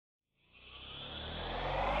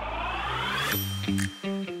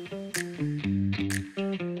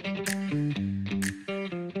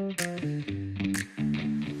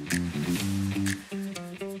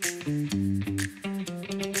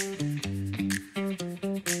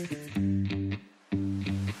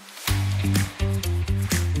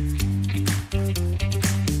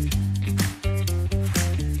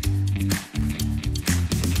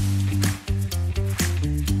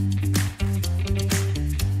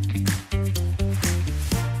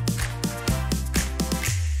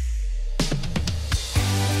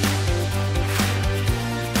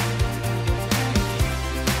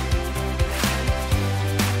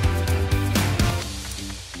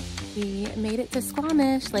We made it to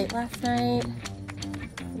Squamish late last night.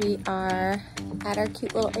 We are at our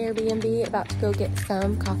cute little Airbnb about to go get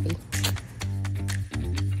some coffee.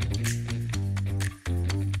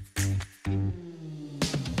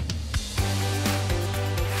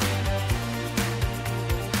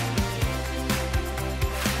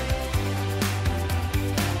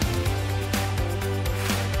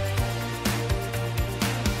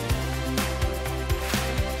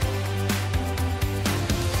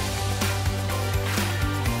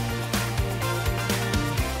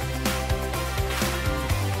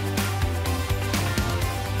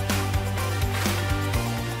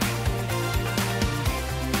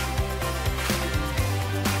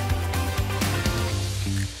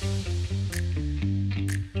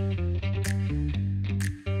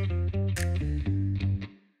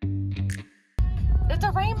 It's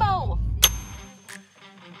a rainbow!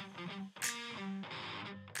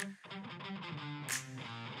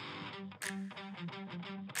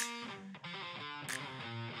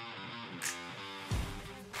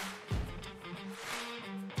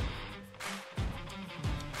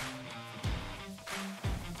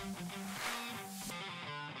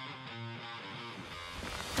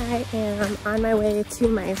 I am on my way to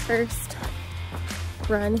my first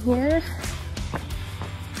run here.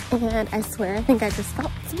 And I swear, I think I just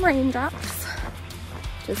felt some raindrops,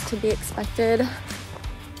 just to be expected.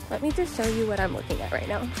 Let me just show you what I'm looking at right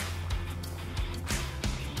now.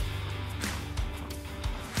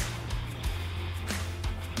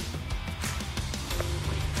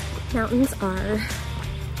 Mountains are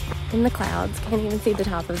in the clouds, can't even see the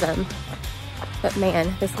top of them. But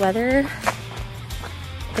man, this weather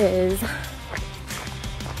is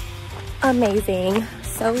amazing,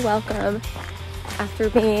 so welcome.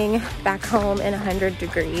 After being back home in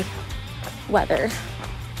 100-degree weather.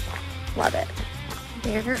 Love it.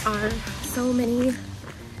 There are so many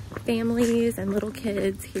families and little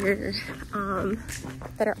kids here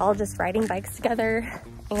that are all just riding bikes together,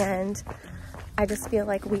 and I just feel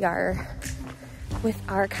like we are with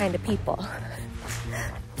our kind of people.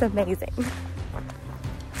 It's amazing.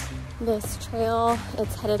 This trail,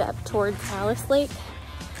 it's headed up towards Alice Lake,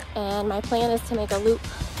 and my plan is to make a loop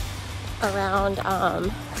around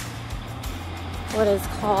what is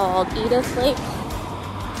called Edith Lake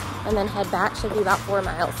and then head back. Should be about 4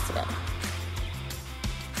 miles today.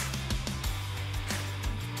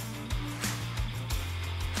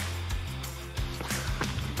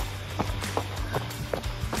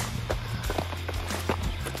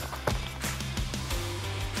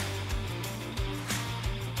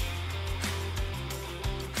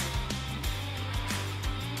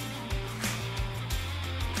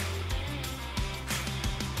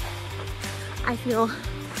 I feel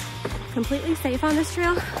completely safe on this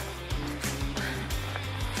trail.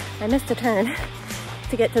 I missed a turn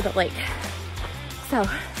to get to the lake, so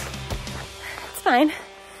it's fine.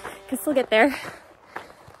 Can still get there.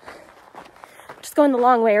 Just going the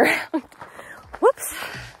long way around. Whoops.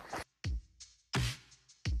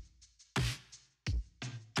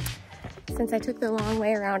 Since I took the long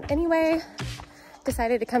way around anyway,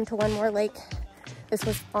 decided to come to one more lake. This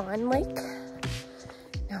was on lake.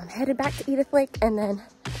 Now I'm headed back to Edith Lake and then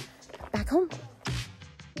back home.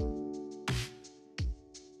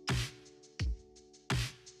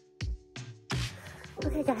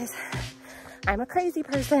 Okay guys, I'm a crazy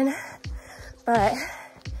person, but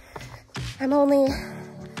I'm only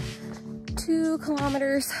 2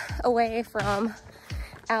 kilometers away from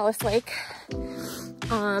Alice Lake.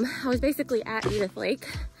 I was basically at Edith Lake,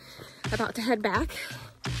 about to head back,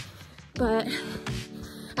 but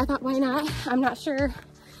I thought, why not? I'm not sure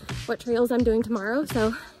what trails I'm doing tomorrow,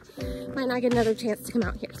 so might not get another chance to come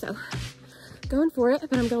out here. So going for it,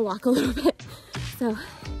 but I'm gonna walk a little bit. So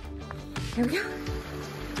here we go.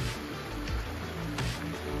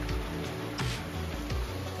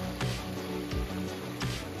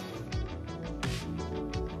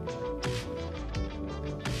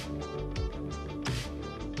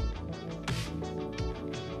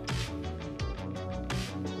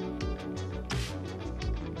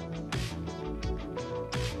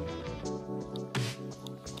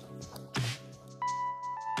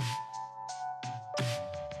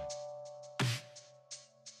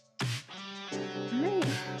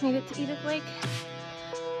 Needed to eat a Blake.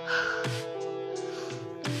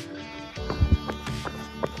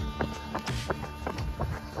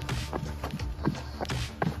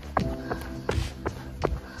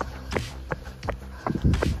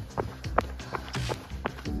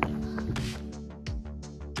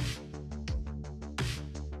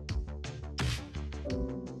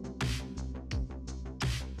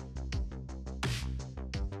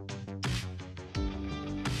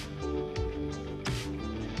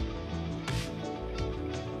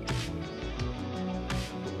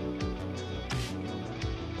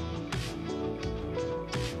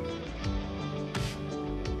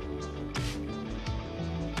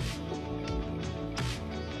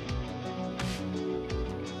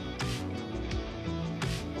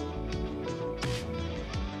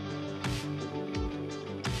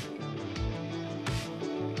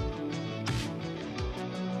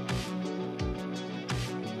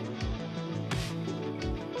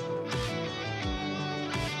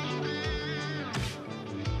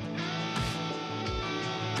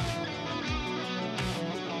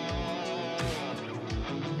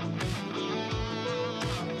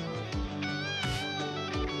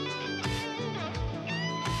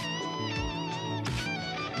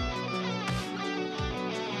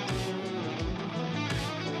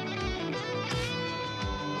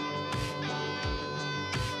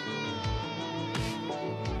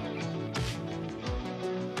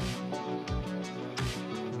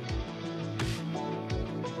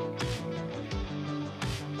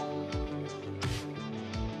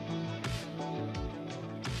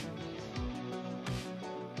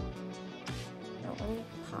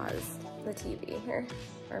 Pause the TV here,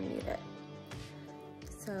 or mute it.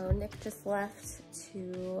 So Nick just left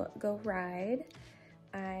to go ride.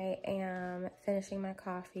 I am finishing my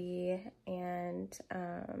coffee and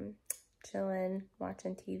chilling,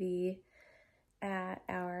 watching TV at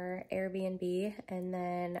our Airbnb, and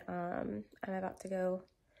then I'm about to go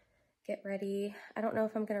get ready. I don't know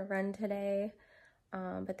if I'm gonna run today,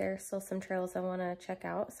 but there's still some trails I want to check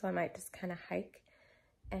out, so I might just kind of hike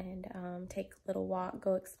and take a little walk,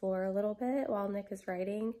 go explore a little bit while Nick is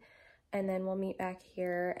riding, and then we'll meet back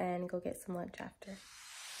here and go get some lunch after.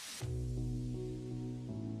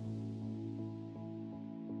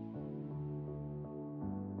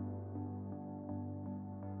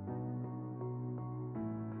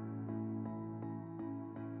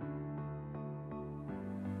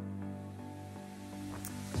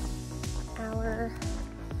 Our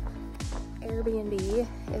Airbnb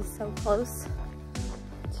is so close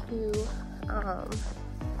to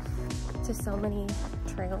so many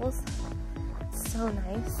trails. So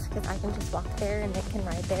nice because I can just walk there and Nick can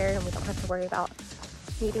ride there, and we don't have to worry about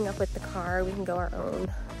meeting up with the car. We can go our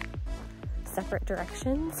own separate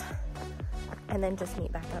directions and then just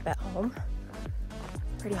meet back up at home.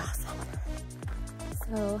 Pretty awesome.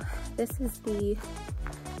 So this is the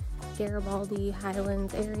Garibaldi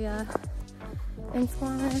Highlands area in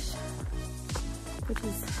Squamish, which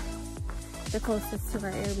is the closest to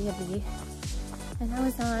our Airbnb. And I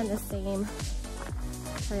was on the same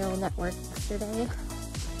trail network yesterday,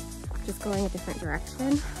 just going a different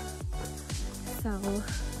direction. So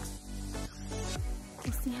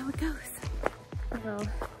we'll see how it goes. Now,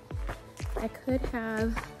 I could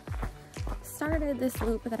have started this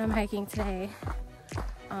loop that I'm hiking today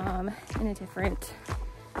in a different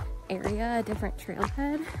area, a different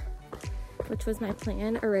trailhead, which was my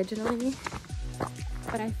plan originally,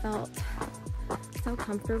 but I felt so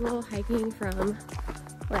comfortable hiking from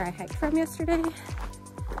where I hiked from yesterday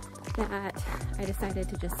that I decided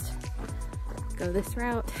to just go this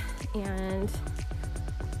route. And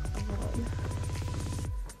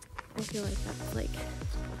I feel like that's like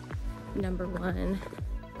 #1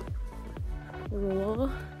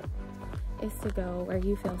 rule, is to go where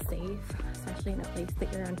you feel safe, especially in a place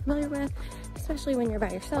that you're unfamiliar with, especially when you're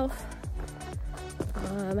by yourself.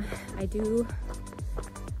 I do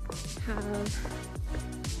have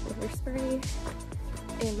bear spray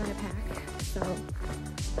in my pack, so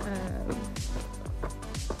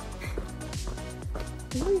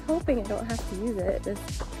I'm really hoping I don't have to use it this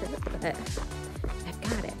trip, but I've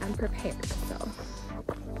got it. I'm prepared.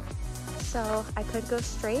 So I could go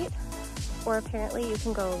straight, or apparently you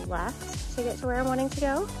can go left to get to where I'm wanting to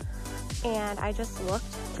go. And I just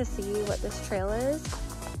looked to see what this trail is.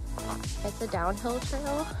 It's a downhill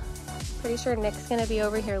trail. Pretty sure Nick's gonna be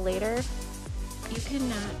over here later. You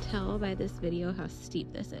cannot tell by this video how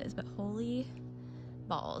steep this is, but holy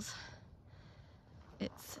balls.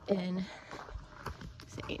 It's insane.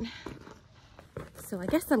 So I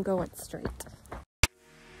guess I'm going straight.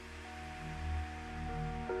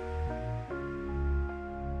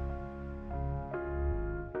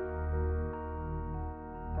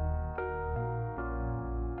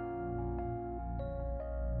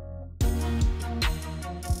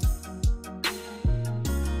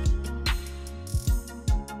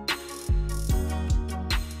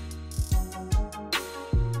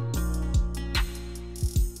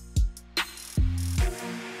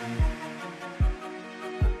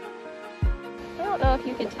 if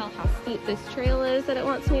you can tell how steep this trail is that it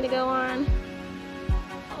wants me to go on.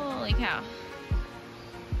 Holy cow.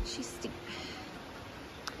 She's steep.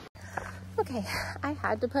 Okay, I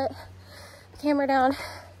had to put the camera down,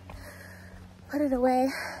 put it away.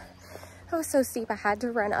 It was so steep I had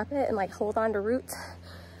to run up it and like hold on to roots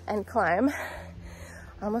and climb.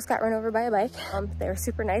 I almost got run over by a bike. They were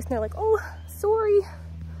super nice and they're like, oh, sorry.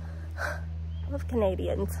 Love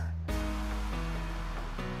Canadians.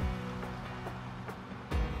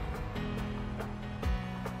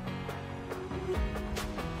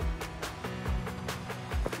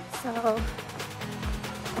 So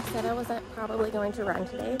I said I wasn't probably going to run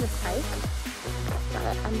today, this hike,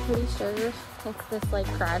 but I'm pretty sure it's this like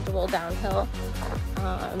gradual downhill.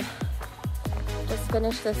 Just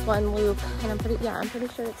finished this one loop and I'm pretty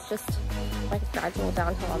sure it's just like a gradual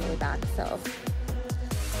downhill on the way back, so I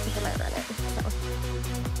think I might run it. So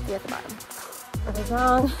see you at the bottom. I was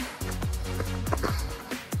wrong.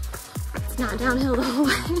 It's not downhill the whole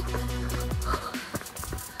way.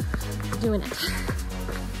 I'm doing it.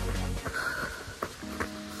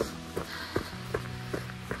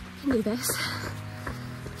 I can do this.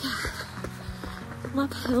 Yeah.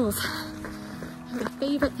 Love hills. They're my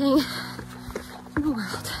favorite thing in the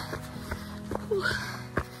world. Ooh.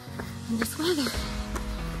 And this weather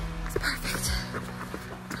is perfect.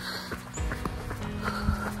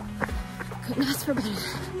 Couldn't ask for better.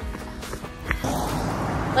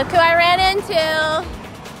 Look who I ran into.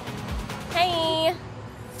 Hey.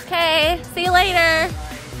 Okay, see you later.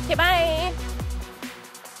 Okay, bye.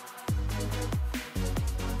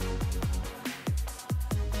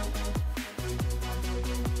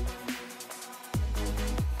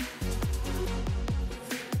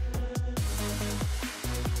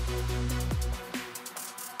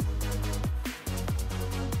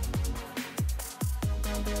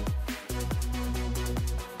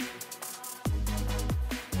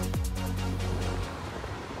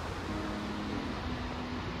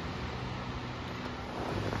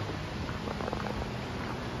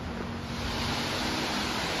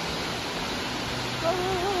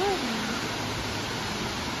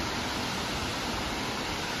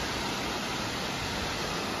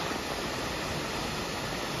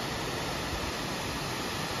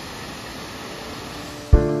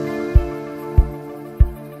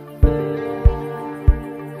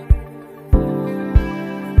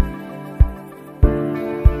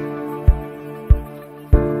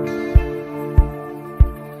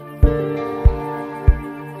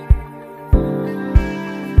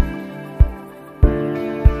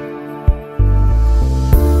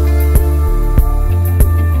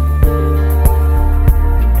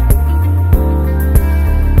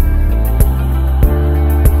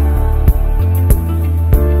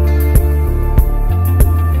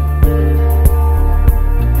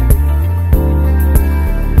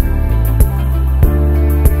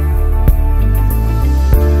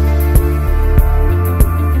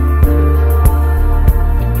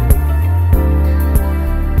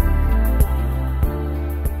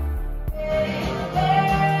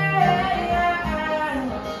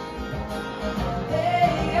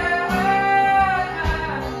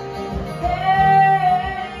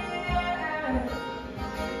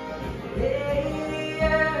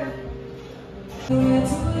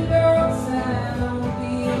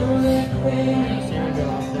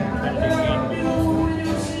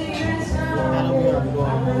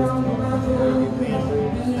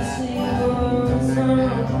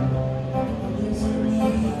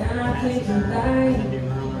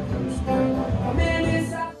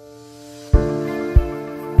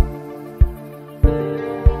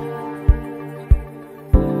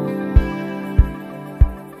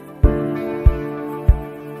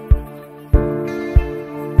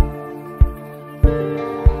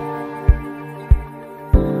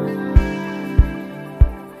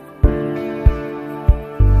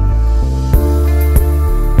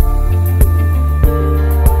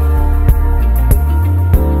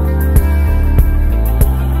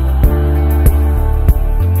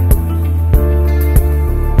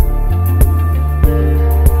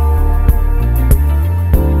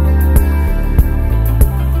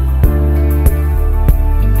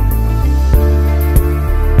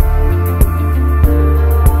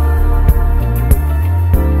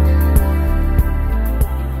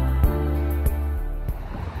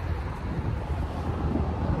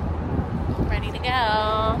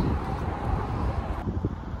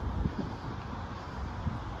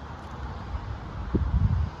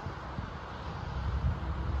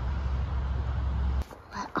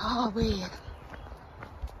 Oh, wait.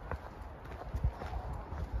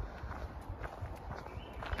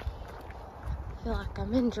 I feel like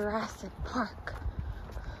I'm in Jurassic Park.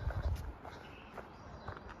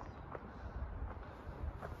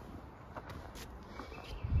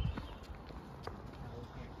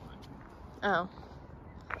 Oh.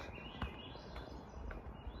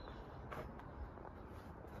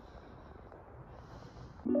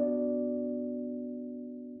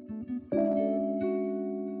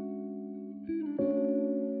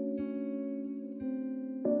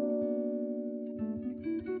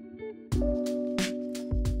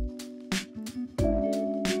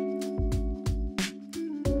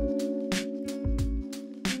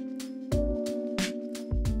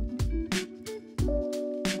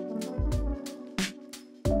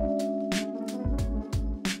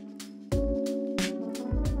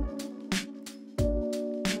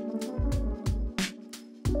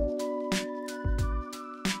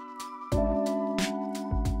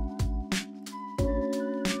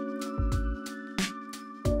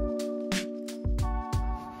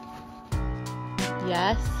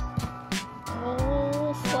 Yes.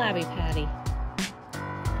 Oh, slabby patty.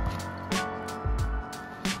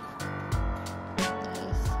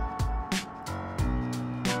 Nice.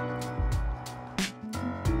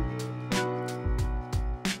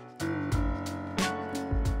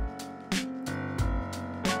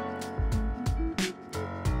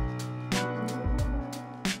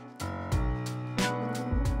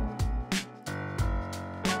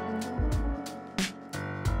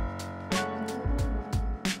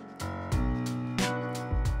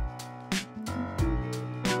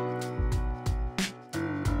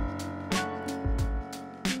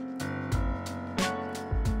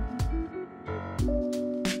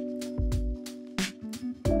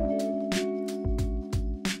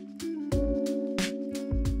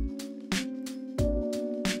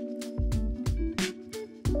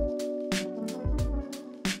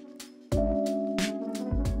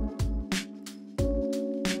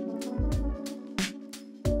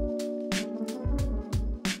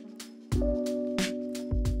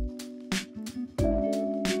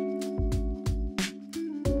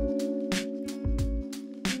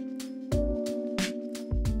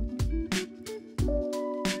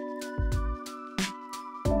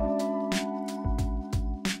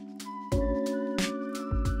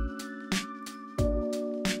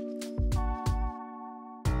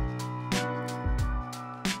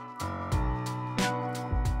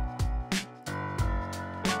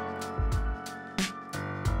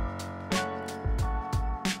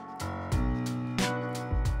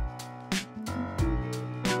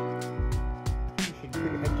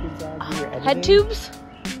 Head tubes?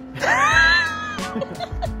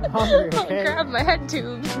 I'm hungry, okay? I'll grab my head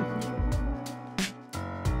tubes.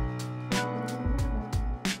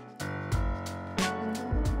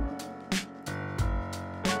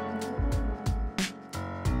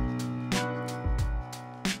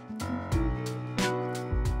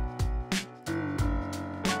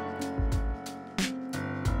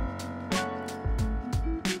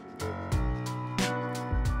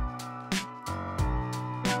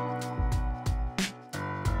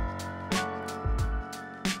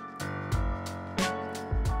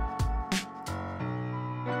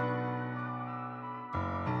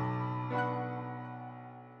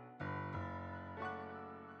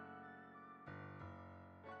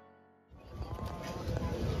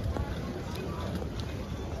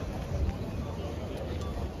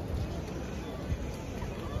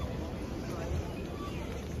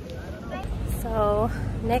 So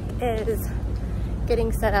Nick is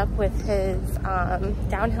getting set up with his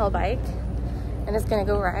downhill bike and is gonna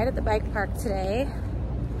go ride at the bike park today.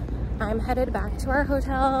 I'm headed back to our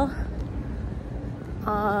hotel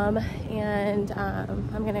and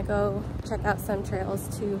I'm gonna go check out some trails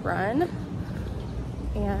to run.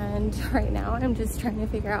 And right now I'm just trying to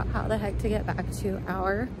figure out how the heck to get back to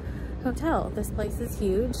our hotel. This place is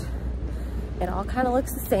huge. It all kind of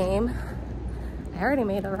looks the same. I already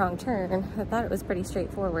made a wrong turn. I thought it was pretty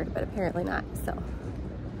straightforward, but apparently not. So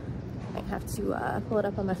I might have to pull it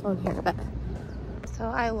up on my phone here. But so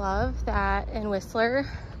I love that in Whistler,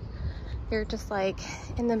 you're just like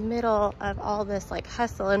in the middle of all this like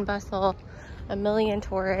hustle and bustle, a million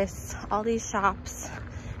tourists, all these shops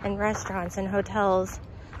and restaurants and hotels.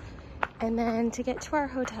 And then to get to our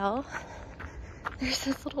hotel, there's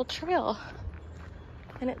this little trail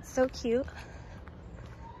and it's so cute.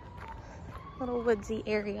 Little woodsy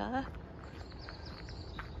area.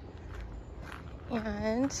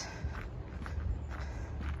 And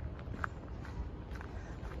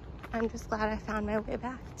I'm just glad I found my way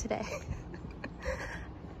back today.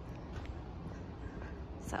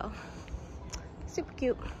 So, super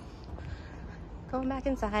cute. Going back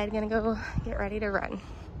inside, gonna go get ready to run.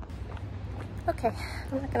 Okay,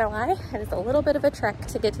 I'm not gonna lie, it is a little bit of a trek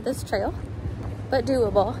to get to this trail, but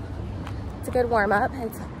doable. It's a good warm up.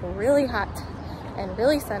 It's really hot and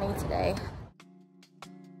really sunny today.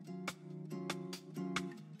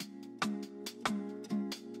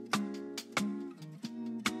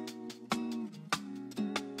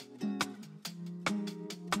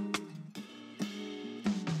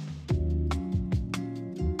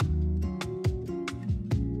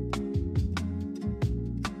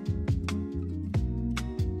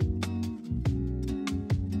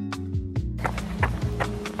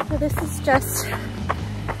 this is just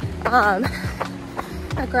a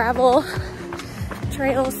gravel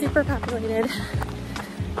trail, super populated,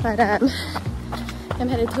 but I'm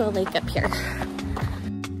headed to a lake up here.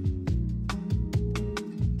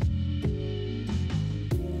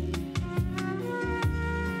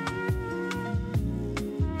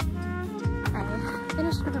 I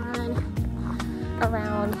finished my run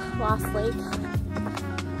around Lost Lake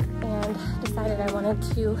and decided I wanted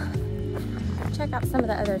to check out some of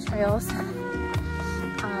the other trails.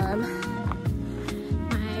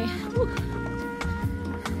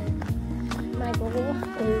 My goal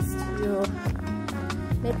is to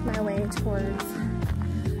make my way towards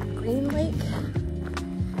Green Lake.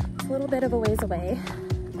 It's a little bit of a ways away.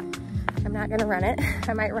 I'm not gonna run it.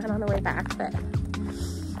 I might run on the way back, but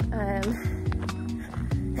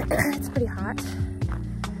it's pretty hot. So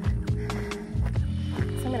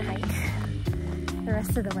I'm gonna hike the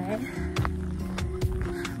rest of the way.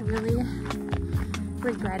 Really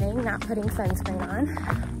regretting not putting sunscreen on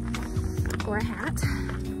or a hat.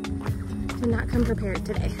 Did not come prepared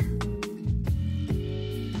today.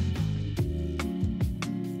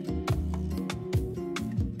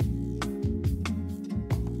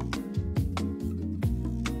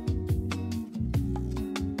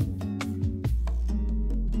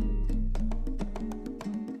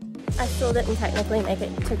 I still didn't technically make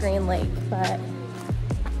it to Green Lake, but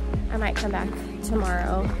I might come back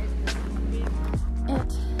tomorrow.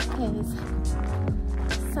 It is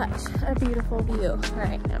such a beautiful view where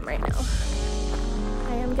I am right now.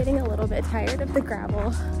 I am getting a little bit tired of the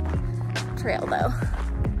gravel trail though.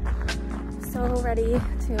 So ready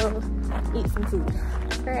to eat some food.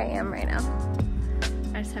 Where I am right now.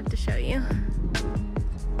 I just have to show you.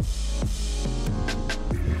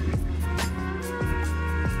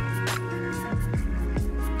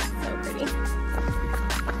 So pretty.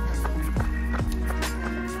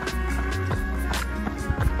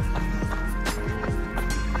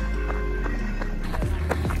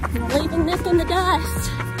 I'm leaving this in the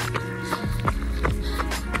dust.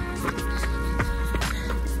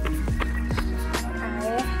 I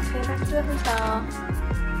came back to a hotel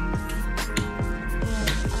and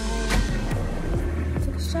I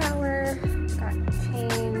took a shower, got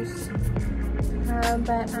changed,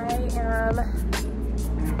 but I am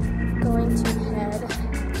going to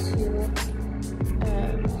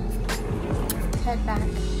head back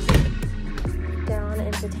down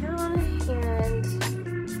into town and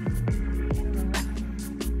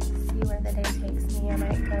where the day takes me. I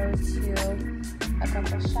might go to a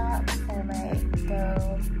couple shops. I might go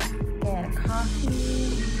get a coffee.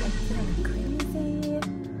 It's kind crazy.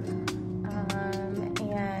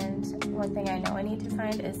 And one thing I know I need to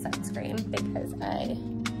find is sunscreen because I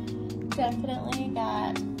definitely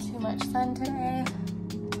got too much sun today.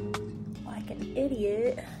 Like an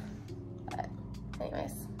idiot. But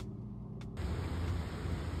anyways.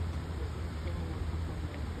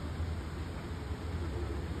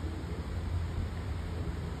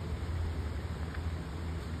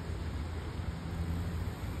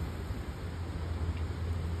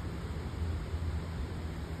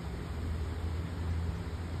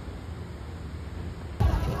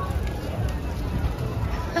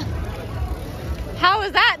 How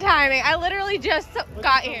was that timing? I literally just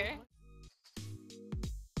got here.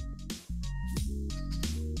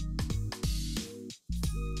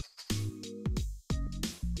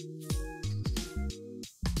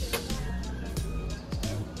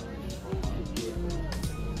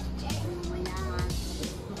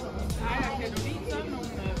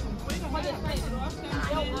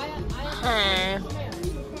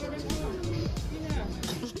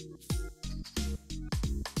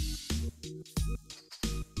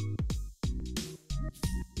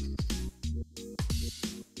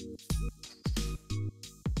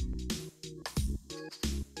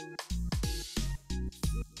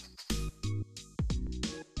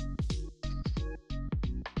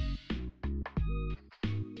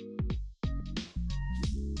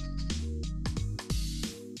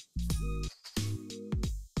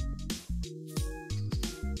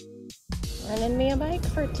 Renting me a bike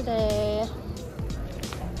for today.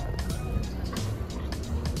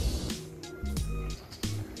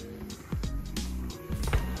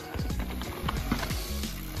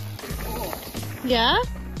 Yeah?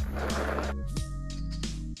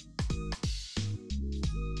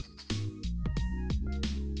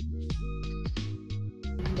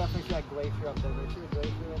 You can definitely see that glacier up there. There's a glacier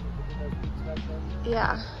in those peaks back there.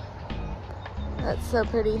 Yeah. That's so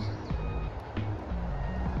pretty.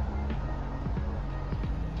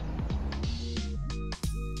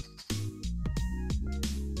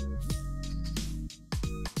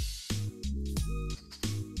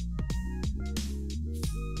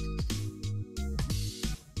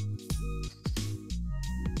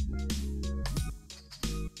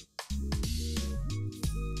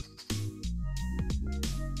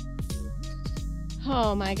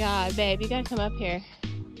 Oh my God, babe, you gotta come up here.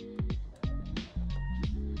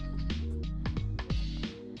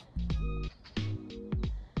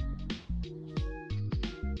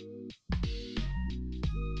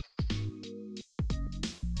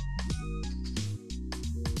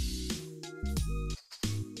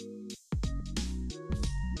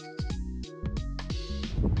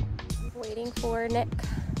 Waiting for Nick.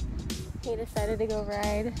 He decided to go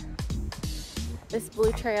ride this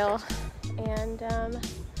blue trail, and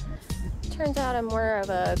turns out I'm more of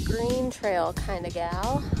a green trail kind of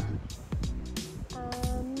gal.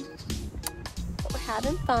 But we're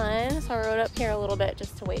having fun, so I rode up here a little bit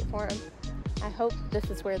just to wait for him. I hope this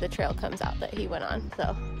is where the trail comes out that he went on,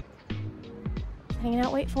 so hanging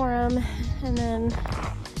out, wait for him, and then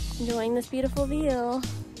enjoying this beautiful view.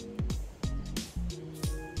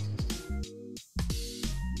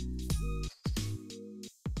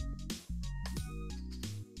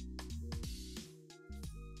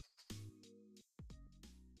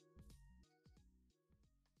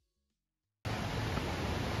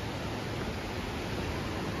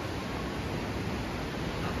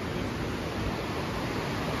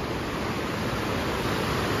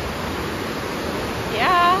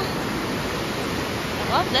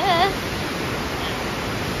 Love this.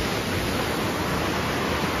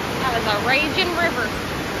 That is a raging river.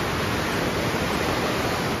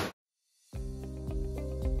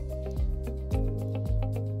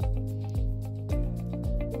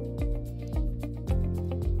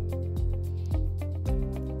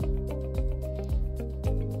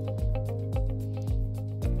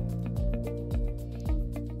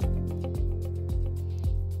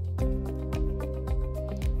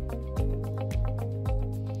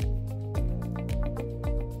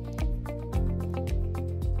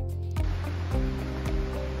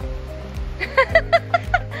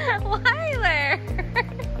 Wyler!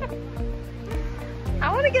 I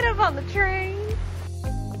want to get up on the train.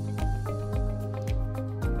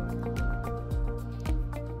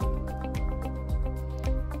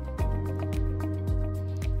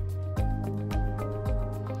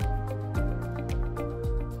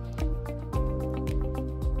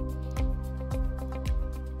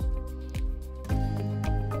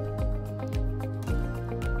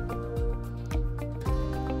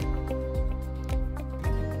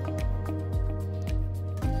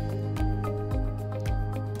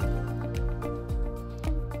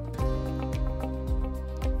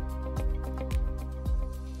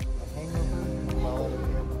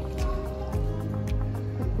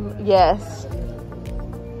 Yes.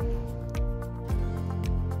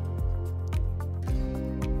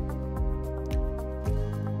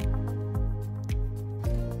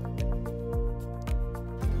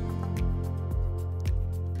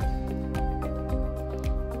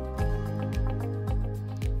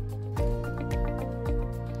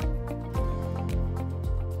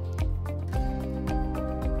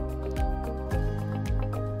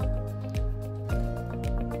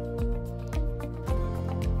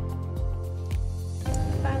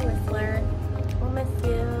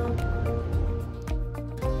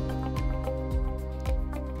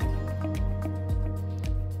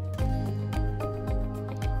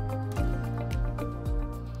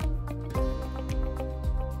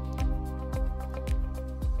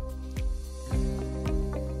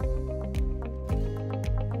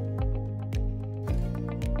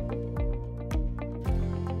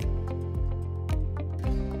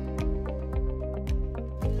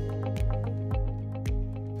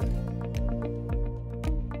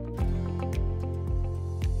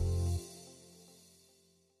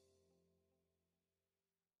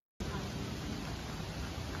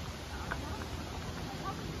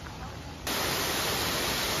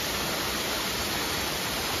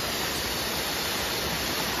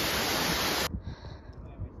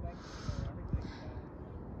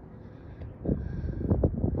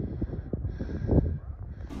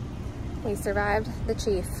 We survived the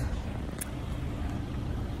chief.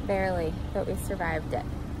 Barely, but we survived it.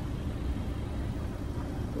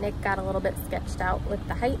 Nick got a little bit sketched out with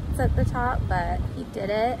the heights at the top, but he did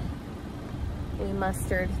it. We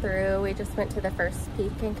mustered through. We just went to the first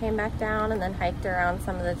peak and came back down, and then hiked around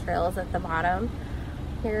some of the trails at the bottom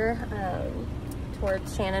here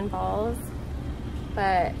towards Shannon Falls.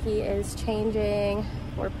 But he is changing.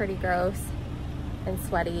 We're pretty gross and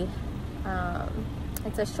sweaty.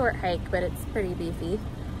 It's a short hike, but it's pretty beefy.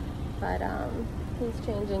 But he's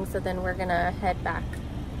changing, so then we're gonna head back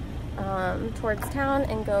towards town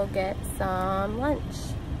and go get some lunch.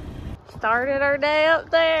 Started our day up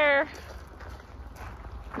there.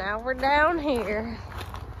 Now we're down here.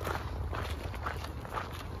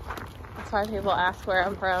 That's why people ask where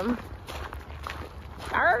I'm from.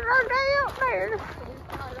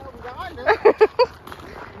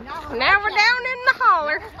 Now we're down in the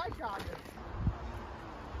holler.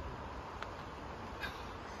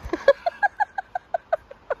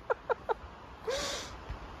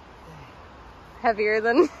 Heavier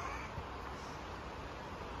than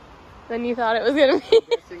you thought it was gonna be. I'm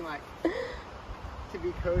guessing, like, to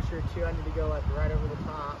be kosher too, I need to go like right over the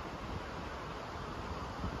top.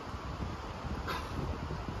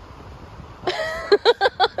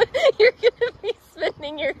 You're gonna be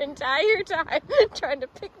spending your entire time trying to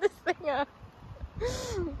pick this thing up.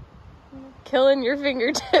 Killing your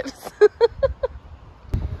fingertips. You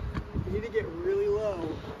need to get really low.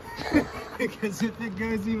 Because if it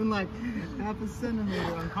goes even like half a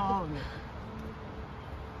centimeter, I'm calling it.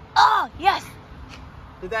 Oh, yes!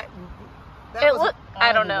 Did that It was look,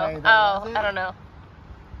 I don't know. all the way, though, I don't know.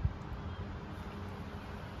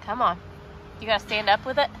 Come on. You gotta stand up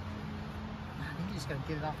with it? I think you just gotta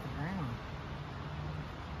get it off the ground.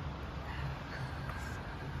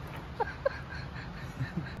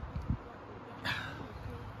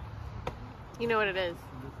 You know what it is.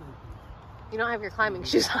 You don't have your climbing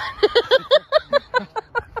shoes on.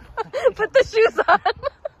 Put the shoes on.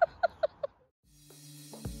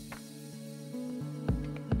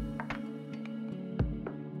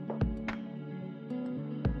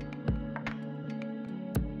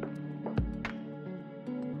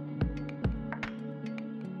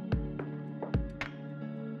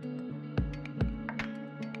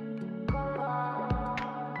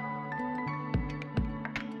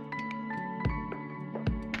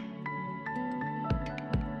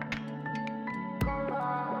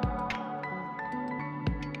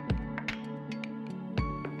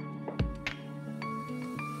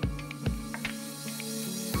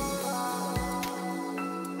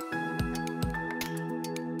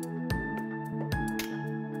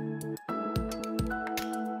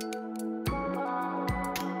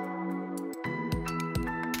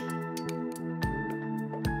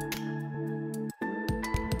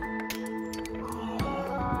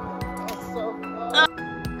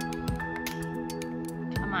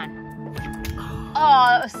 Come on.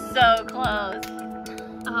 Oh, it was so close.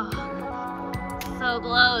 Oh, so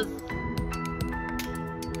close.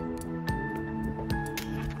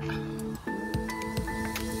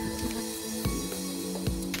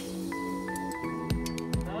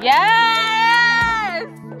 Yes!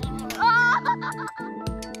 Oh!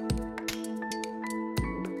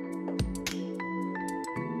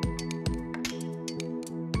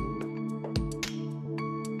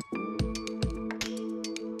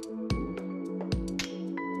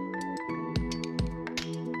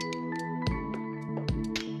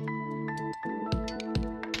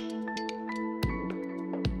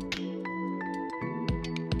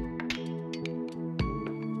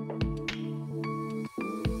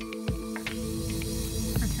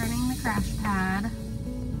 Returning the crash pad,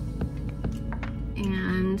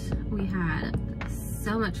 and we had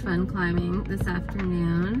so much fun climbing this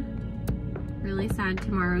afternoon. Really sad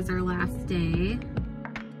tomorrow's our last day.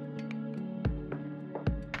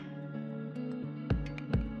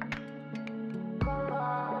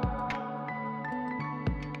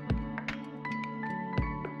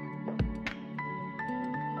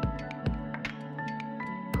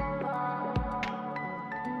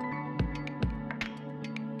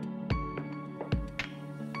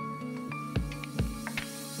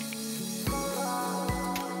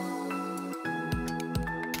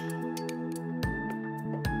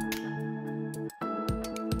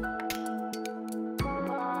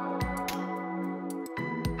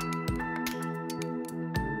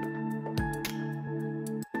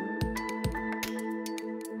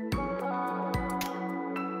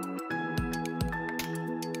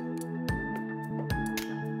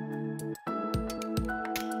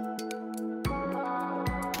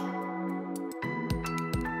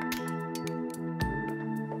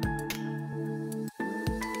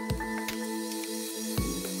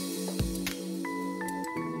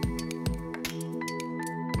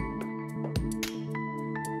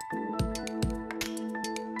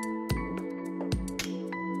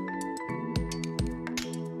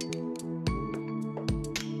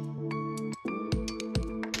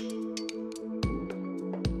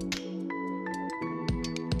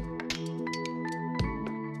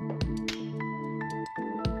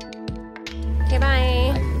 Okay,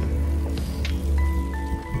 bye.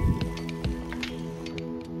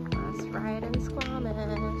 Last ride in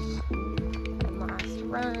Squamish. And last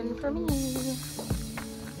run for me.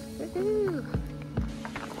 Woohoo!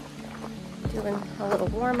 Doing a little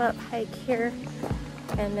warm-up hike here.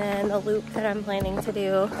 And then the loop that I'm planning to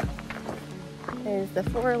do is the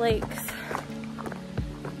 4 lakes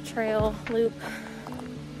trail loop,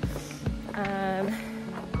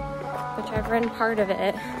 which I've run part of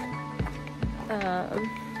it.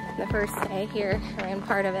 The first day here, I ran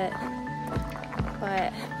part of it,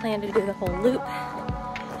 but I plan to do the whole loop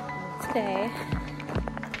today.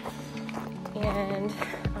 And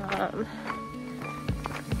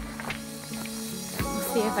we'll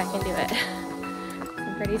see if I can do it.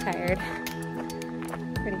 I'm pretty tired,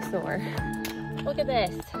 pretty sore. Look at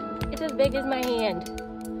this, it's as big as my hand.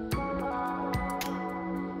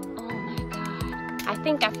 Oh my God. I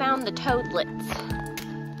think I found the toadlets.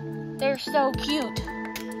 They're so cute.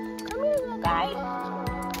 Come here, little guy.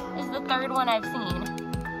 This is the third one I've seen.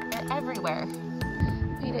 They're everywhere.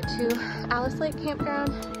 Made it to Alice Lake Campground,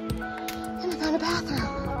 and I found a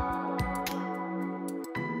bathroom.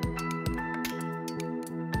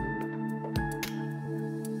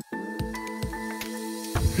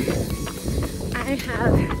 I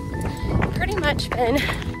have pretty much been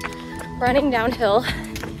running downhill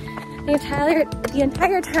the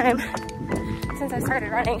entire time since I started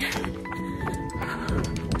running,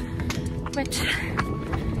 which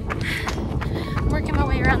I'm working my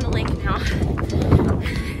way around the lake now.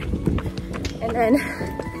 And then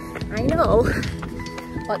I know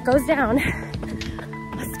what goes down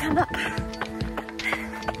must come up.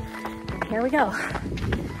 Here we go.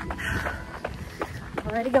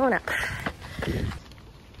 Already going up.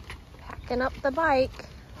 Packing up the bike.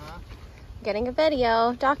 Getting a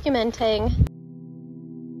video, documenting.